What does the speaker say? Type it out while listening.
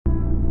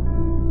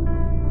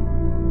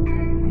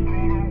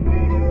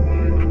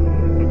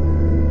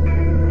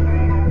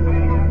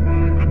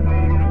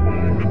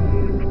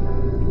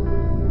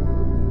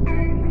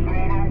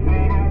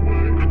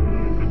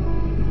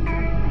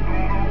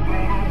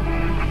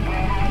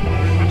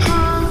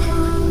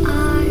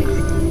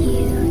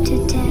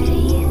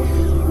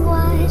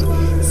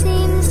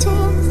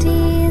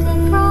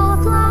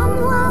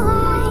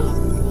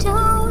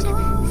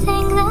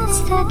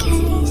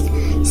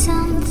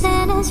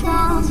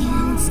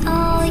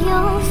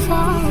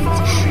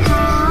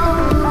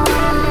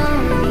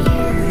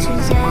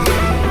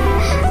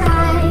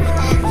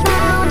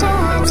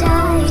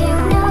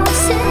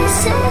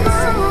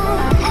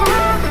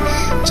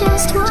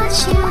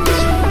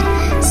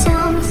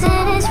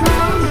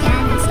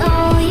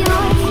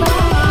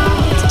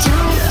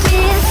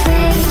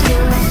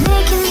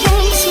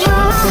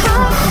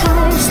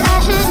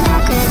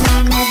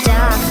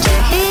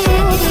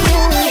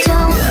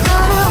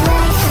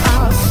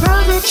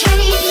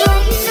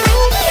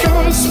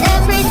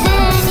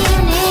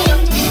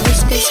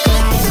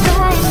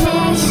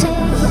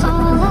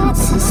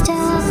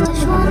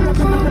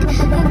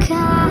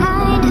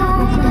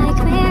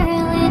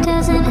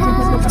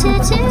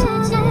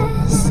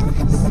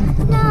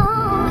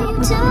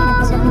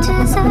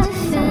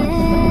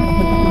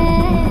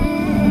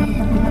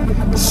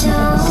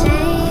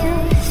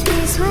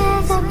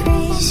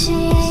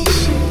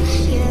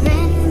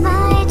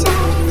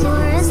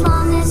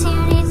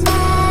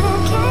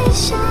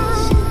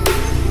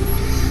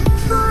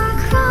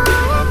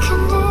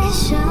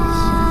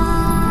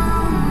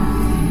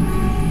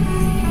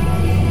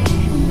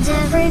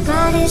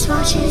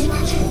watching.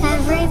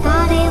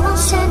 Everybody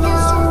wants to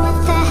know what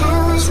the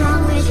hell is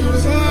wrong with you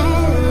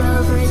there,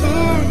 over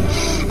there.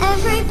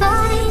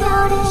 Everybody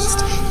noticed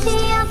the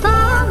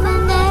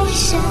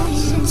abomination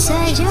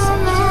inside your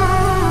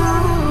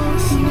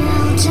mouth.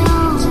 Now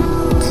don't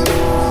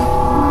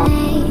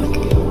make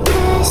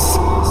this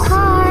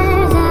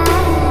harder than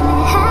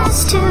it has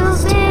to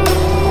be.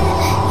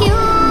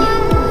 You're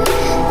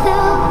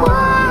the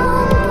one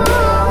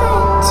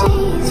pulling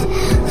teeth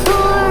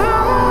for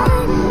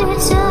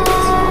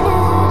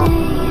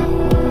eternity.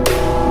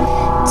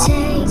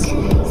 Take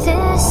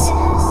this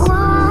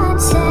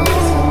once in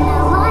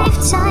a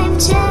lifetime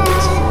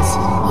chance.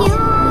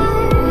 Your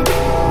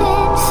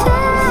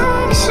infection's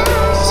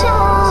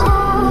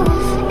off.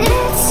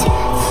 It's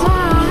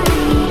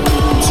fine.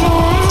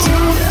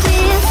 Don't be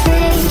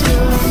afraid.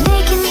 You're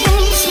making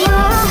things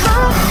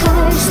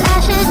worse. I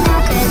should know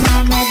 'cause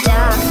I'm a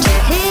doctor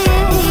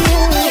here.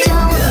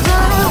 Don't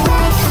run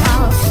away.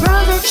 I'll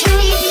throw the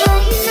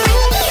treatment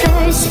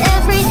first.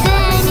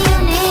 Everything you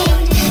need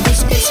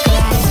is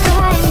prescribed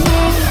by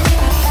me.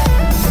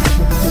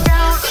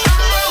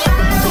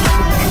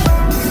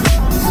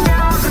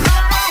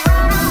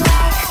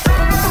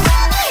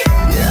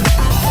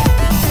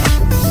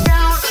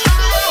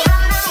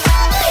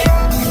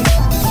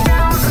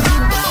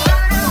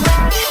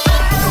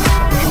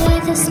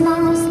 With a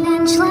small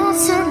inch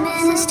let's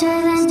administer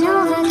the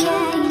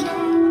NOVOCAINE.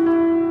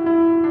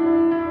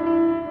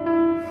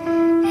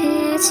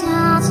 It's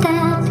not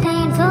that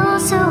painful,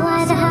 so why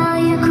the hell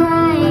you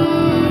crying?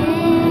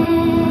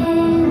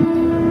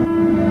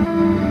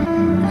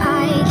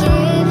 I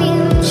gave you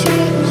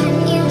treatment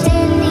you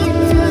didn't even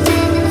feel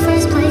in the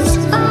first place.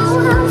 Oh,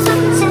 how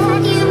fucking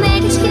sad. You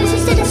make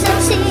excuses to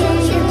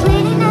dissociate. You're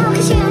bleeding now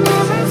 'cause you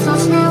never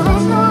false. Now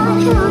I'm the one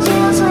who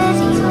deals with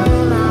you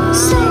alone.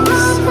 So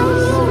open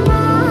your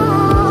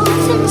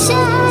mouth and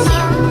tell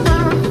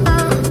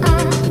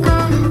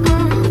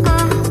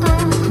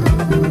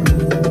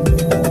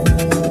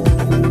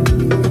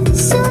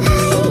so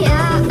hey,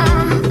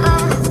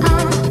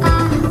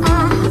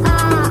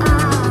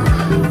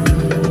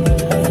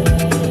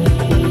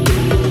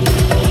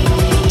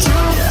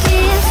 don't be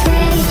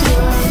afraid.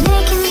 You're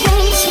making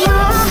things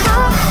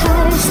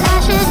worse. I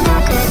should know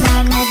 'cause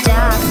I'm the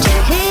doctor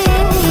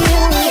here.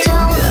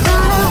 Don't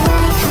run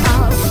away.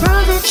 I'll throw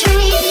the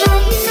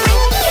treatment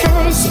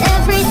first.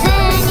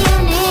 Everything you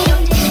need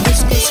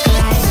is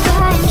prescribed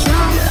by me.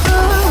 Don't go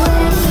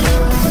away.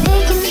 You're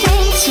making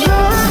things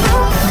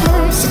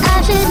worse. I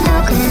should know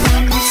 'cause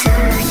I'm the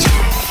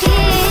surgeon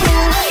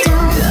here.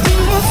 Don't be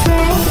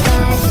afraid.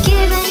 I've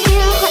given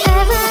you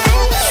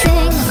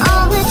everything.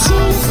 All the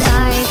teeth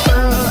I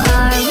pull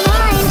are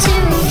mine to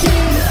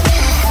keep.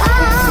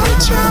 I'll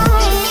try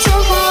to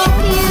help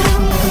you.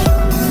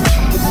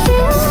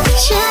 You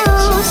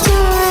chose to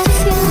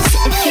refuse.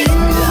 If you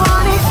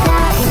want it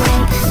that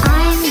way,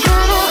 I'm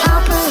gonna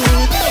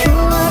operate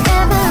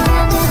forever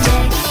and a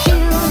day. You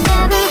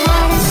never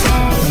had a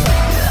say.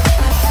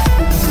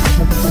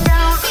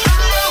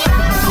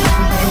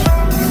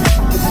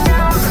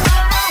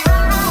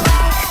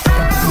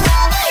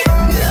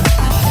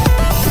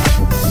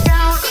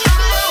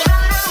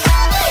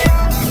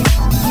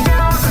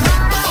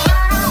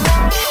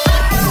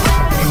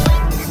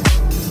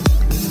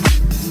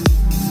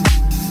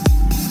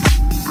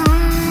 I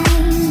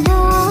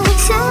know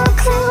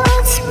exactly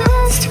what's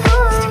best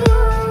for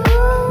you.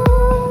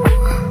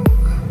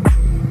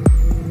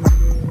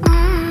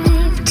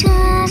 I've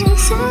done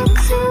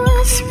exactly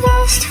what's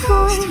best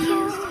for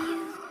you.